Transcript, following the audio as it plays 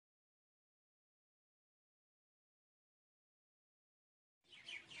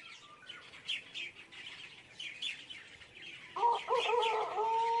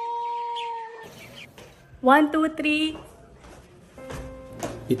1, 2, 3.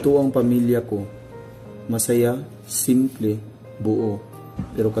 Ito ang pamilya ko. Masaya, simple, buo.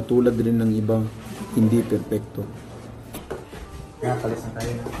 Pero katulad rin ng iba, hindi perpekto. Palis na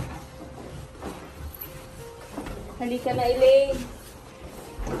tayo. Halika na, Elaine.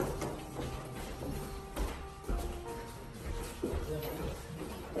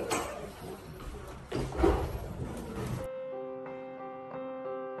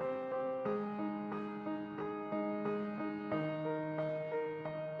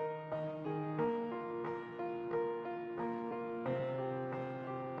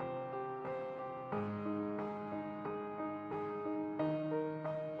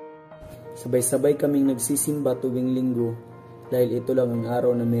 Sabay-sabay kaming nagsisimba tuwing linggo dahil ito lang ang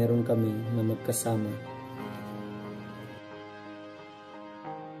araw na meron kami na magkasama.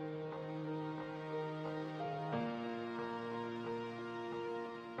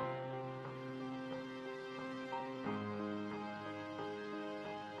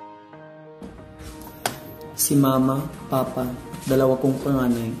 Si Mama, Papa, dalawa kong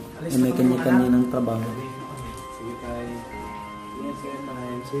panganay ay may kanya-kanya ng trabaho. Sige tayo.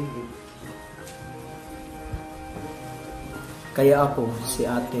 Sige. Kaya ako, si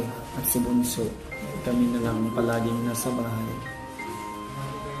ate at si Bunso, kami na lang palaging nasa bahay.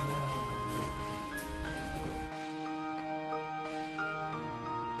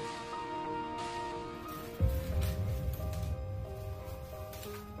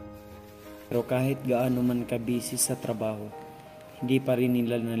 Pero kahit gaano man ka-busy sa trabaho, hindi pa rin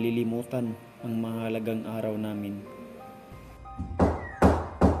nila nalilimutan ang mahalagang araw namin.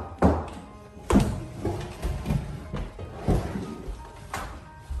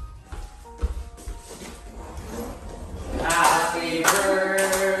 Happy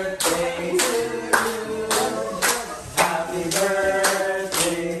birthday to you. Happy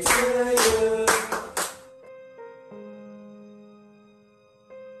birthday to you.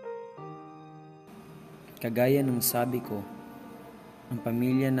 Kagaya ng sabi ko, ang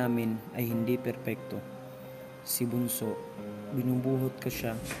pamilya namin ay hindi perpekto. Si Bunso, binubuhot ko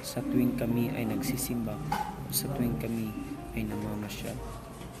siya sa tuwing kami ay nagsisimba o sa tuwing kami ay namamasyal.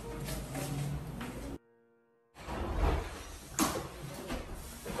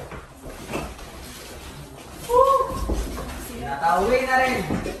 Nakauwi na rin.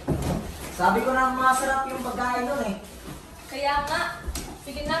 Sabi ko na masarap yung pagkain doon eh. Kaya nga.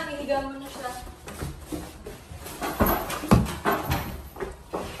 Sige na, hiniga mo na siya.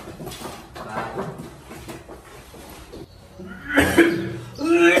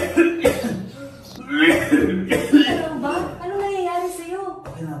 Ano ba? Ano nangyayari sa'yo?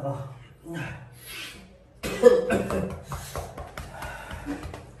 Okay na ba?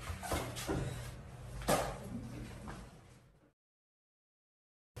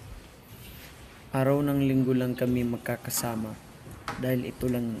 Araw ng linggo lang kami magkakasama dahil ito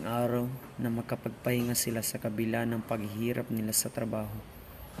lang ang araw na makapagpahinga sila sa kabila ng paghihirap nila sa trabaho.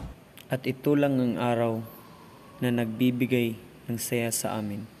 At ito lang ang araw na nagbibigay ng saya sa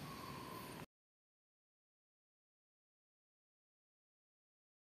amin.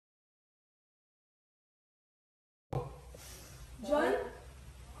 John?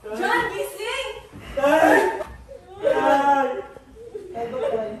 John, gising!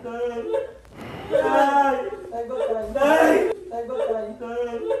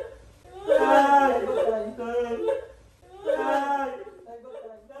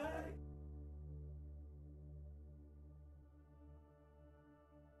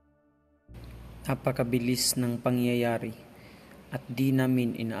 Napakabilis ng pangyayari at di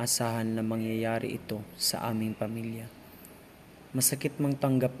namin inaasahan na mangyayari ito sa aming pamilya. Masakit mang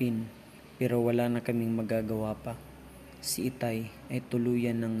tanggapin pero wala na kaming magagawa pa. Si Itay ay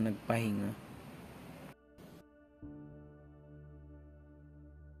tuluyan ng nagpahinga.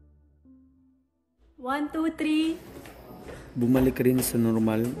 One, two, three. Bumalik rin sa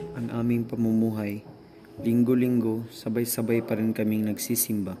normal ang aming pamumuhay. Linggo-linggo, sabay-sabay pa rin kaming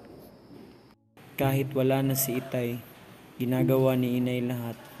nagsisimba. Kahit wala na si Itay, ginagawa ni Inay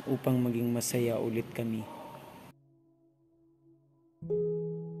lahat upang maging masaya ulit kami.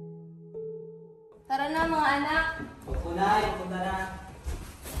 Tara na mga anak. Punta na.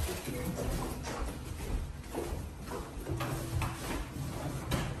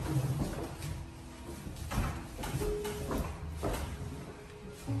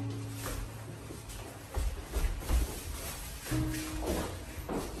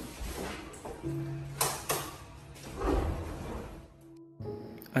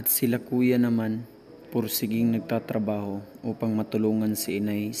 At sila kuya naman, pursiging nagtatrabaho upang matulungan si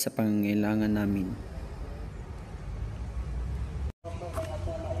Inay sa pangangailangan namin.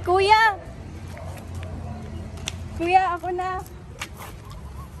 Kuya!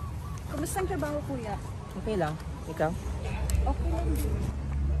 Basta ang trabaho, kuya. Okay lang. Ikaw? Okay lang din.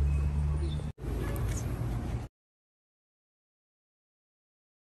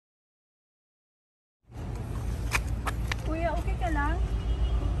 Kuya, okay ka lang?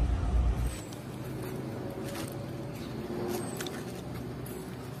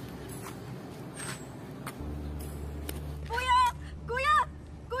 Kuya! Kuya!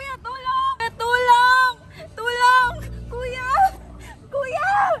 Kuya, tulong! Tulong! Tulong! Kuya!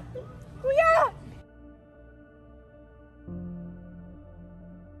 Kuya! Kuya!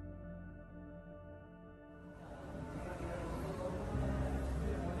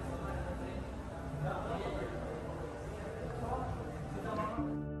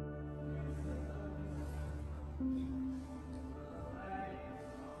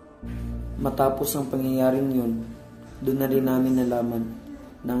 Matapos ang pangyayaring yun, doon na rin namin nalaman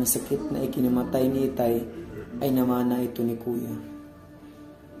na ang sakit na ikinamatay ni Itay ay namana ito ni Kuya.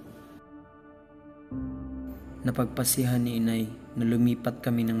 Napagpasihan ni Inay na lumipat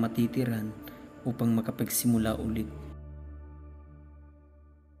kami ng matitiran upang makapagsimula ulit.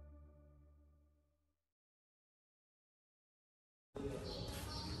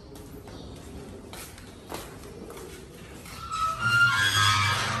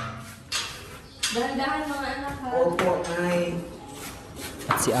 Dahan-dahan mga anak ha. Opo, Nay.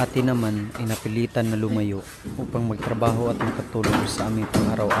 At si ate naman ay napilitan na lumayo upang magtrabaho at makatulong sa aming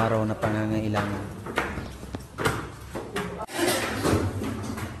pang-araw-araw na pangangailangan.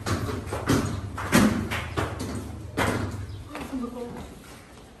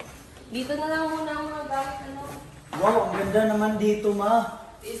 Dito na lang muna ang mga gamit ano. Wow, ang ganda naman dito, ma.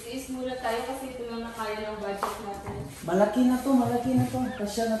 Is muna tayo kasi ito lang na kaya ng budget natin. Malaki na to, malaki na to.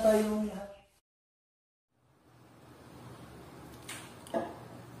 Kasya na tayo lahat.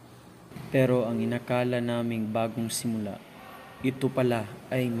 Pero ang inakala naming bagong simula, ito pala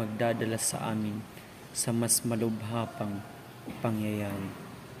ay magdadala sa amin sa mas malubhapang pangyayari.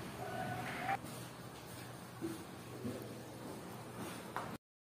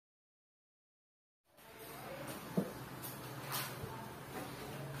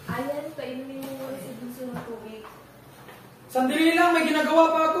 Ayan, painumin mo muna si Bunso ng tubig. Sandali lang, may ginagawa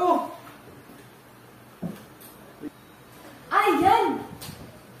pa ako. Ayan!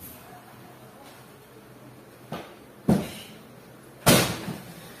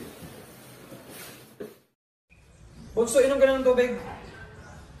 Bunso, inom ka ng tubig.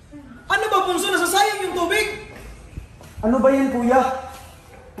 Ano ba, Bunso? Nasasayang yung tubig? Ano ba yan, kuya?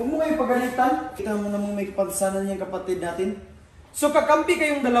 Huwag mo kayo pagalitan. Kita mo namang may kapatsanan niyang kapatid natin. So, kakampi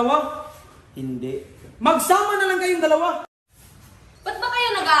kayong dalawa? Hindi. Magsama na lang kayong dalawa. Ba't ba kayo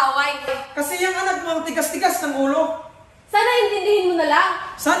nag-aaway? Kasi yung anak mo ang tigas-tigas ng ulo. Sana intindihin mo na lang.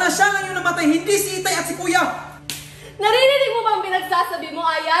 Sana siya lang yung namatay, hindi si Itay at si Kuya. Naririnig mo ba ang pinagsasabi mo,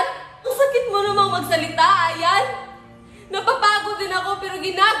 Ayan? Ang sakit mo namang magsalita, Ayan. Napapagod din ako pero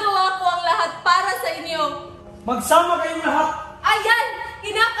ginagawa ko ang lahat para sa inyo. Magsama kayong lahat. Ayan!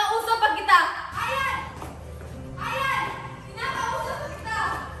 Kinakausap pa kita! Ayan! Ayan! Kinakausap pa kita!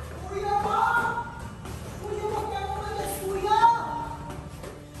 Kuya, ma! Kuya, wag ka umalis, kuya!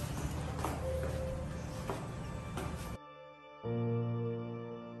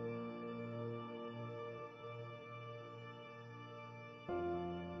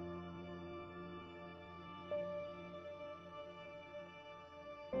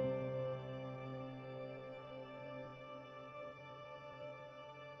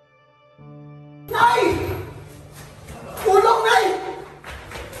 Nay! Tulong, Nay!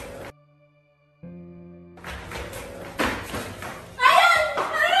 Ayan!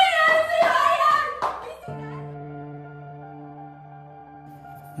 Ano nangyayari sa'yo, Ayan?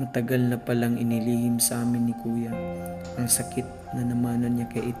 Matagal na palang inilihim sa amin ni Kuya ang sakit na namanan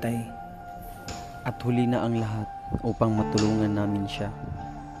niya kay Itay. At huli na ang lahat upang matulungan namin siya.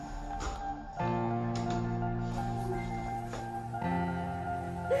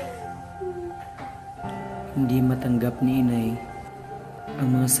 Hindi matanggap ni Inay ang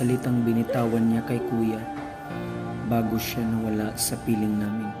mga salitang binitawan niya kay Kuya bago siya nawala sa piling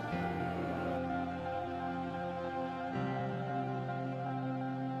namin.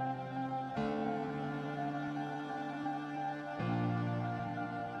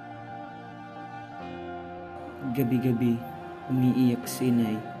 Gabi-gabi, umiiyak si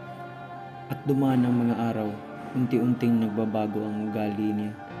Inay at dumaan ang mga araw, unti-unting nagbabago ang ugali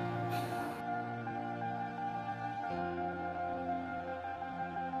niya.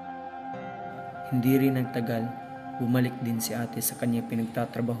 Hindi rin nagtagal, bumalik din si ate sa kanya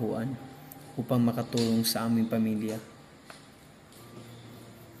pinagtatrabahuan upang makatulong sa aming pamilya.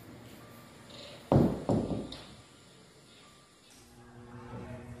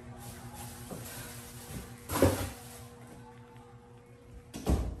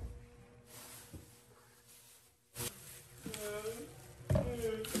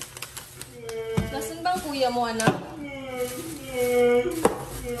 kuya mo, anak?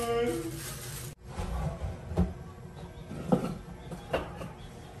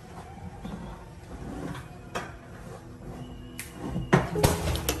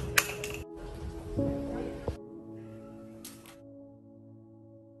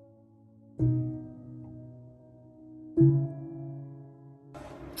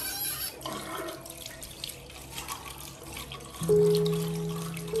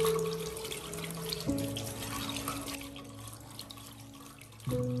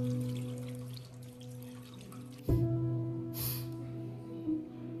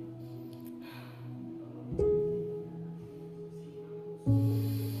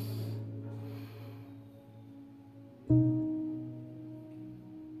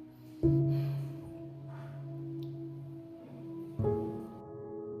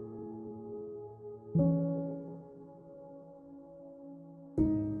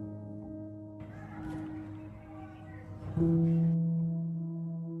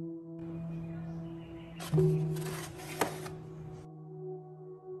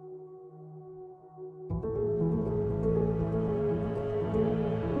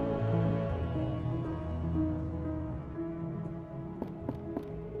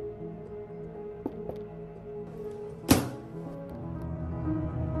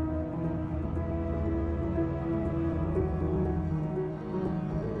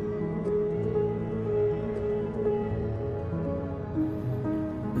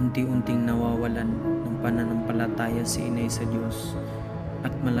 Unti-unting nawawalan ng pananampalataya si inay sa Diyos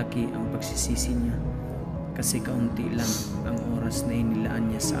at malaki ang pagsisisi niya kasi kaunti lang ang oras na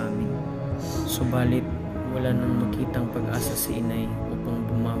inilaan niya sa amin. Subalit wala nang makitang pag-asa si inay upang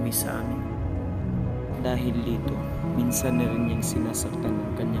bumawi sa amin. Dahil dito, minsan na rin niyang sinasaktan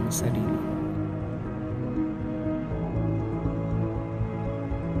ang kanyang sarili.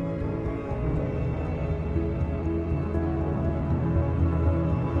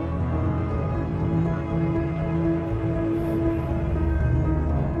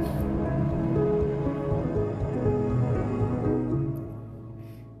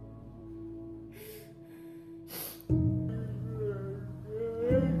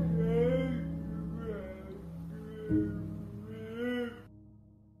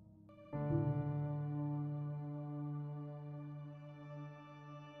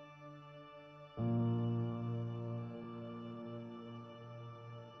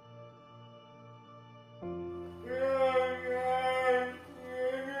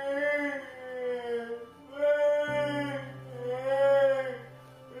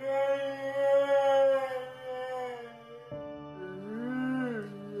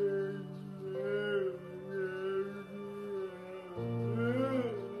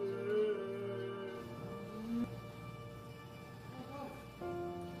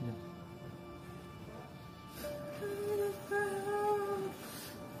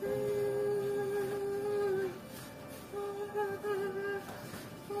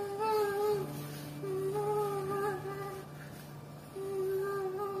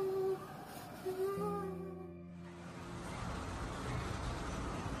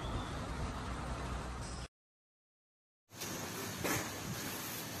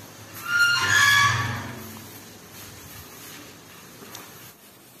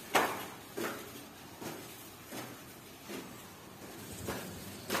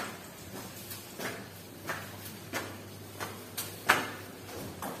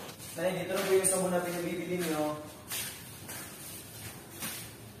 Nay, dito na po yung sabon natin yung bibili nyo.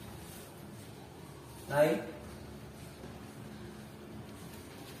 Nay?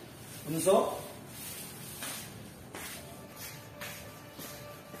 Bunso?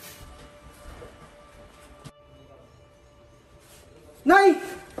 Nay!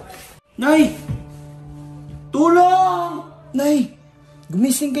 Nay! Tulong! Nay!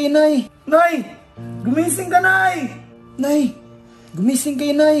 Gumising kayo, Nay! Nay! Gumising ka, Nay! Nay! Gumising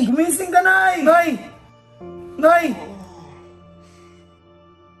kayo, Nay! Gumising ka, Nay! Nay! Nay!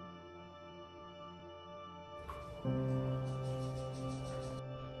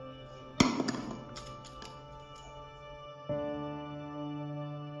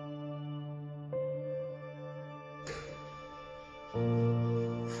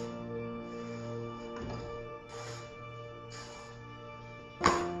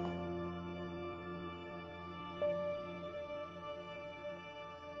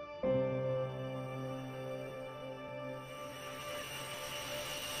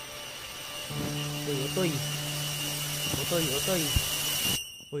 Utoy. Utoy, utoy.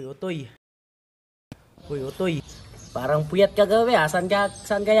 Uy, utoy. Uy, utoy. Parang puyat ka gabi ah. Saan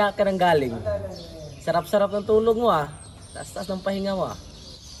kaya ka nang galing? Sarap-sarap ng tulog mo ah. Taas-taas ng pahinga mo ah.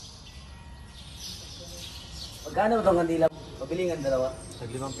 Magkano ba itong kandila? Pabilingan dalawa. Tag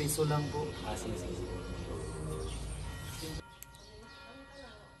 5 piso lang po. Ah, sige, sige.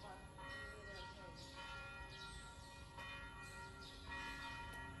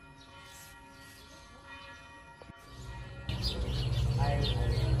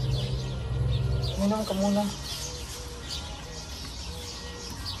 Munang ka muna.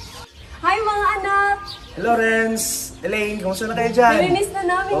 Hi mga anak! Hello, Renz! Elaine, kumusta na kayo dyan? Nilinis na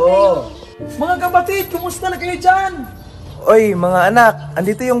namin Oo. kayo. Mga kapatid, kumusta na kayo dyan? Oy, mga anak,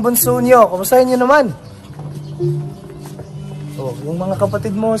 andito yung bunso nyo. Kumustahin nyo naman? Oh, yung mga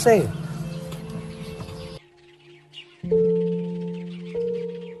kapatid mo, Jose.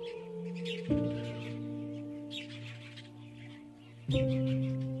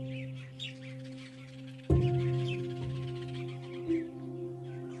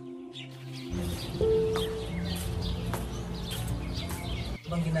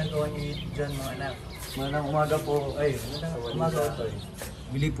 Bang ginagawa niyo dyan mga anak? Magandang umaga po. Ay, magandang umaga po.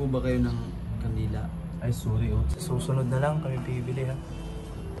 Bili po ba kayo ng kandila? Ay, sorry. Sa susunod na lang kami bibili ha.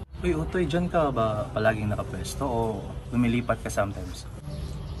 Uy, Utoy, dyan ka ba palaging nakapwesto o lumilipat ka sometimes?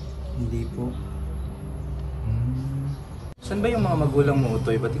 Hindi po. Saan ba yung mga magulang mo,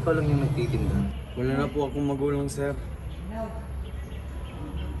 Utoy? Ba't ikaw lang yung nagtitinda? Wala na po akong magulang, sir.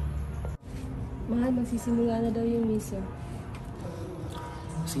 Mahal, magsisimula na daw yung misa.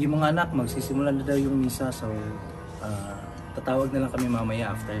 Sige mga anak, magsisimula na daw yung misa. So, tatawag na lang kami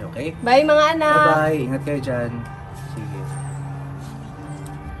mamaya after, okay? Bye mga anak! Bye-bye! Ingat kayo dyan. Sige.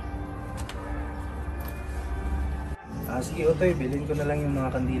 Sige, Utoy, bilhin ko na lang yung mga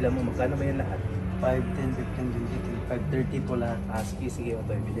kandila mo. Magkano ba yan lahat? 5, 10, 15, 20, 5.30 po lahat. Sige,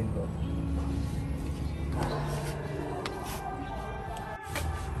 Utoy, bilhin ko.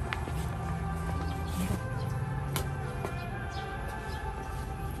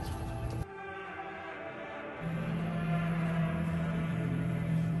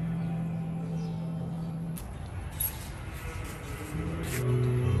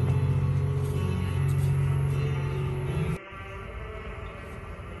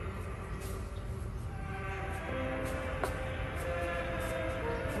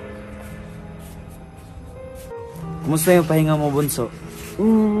 Kumusta yung pahinga mo, bunso?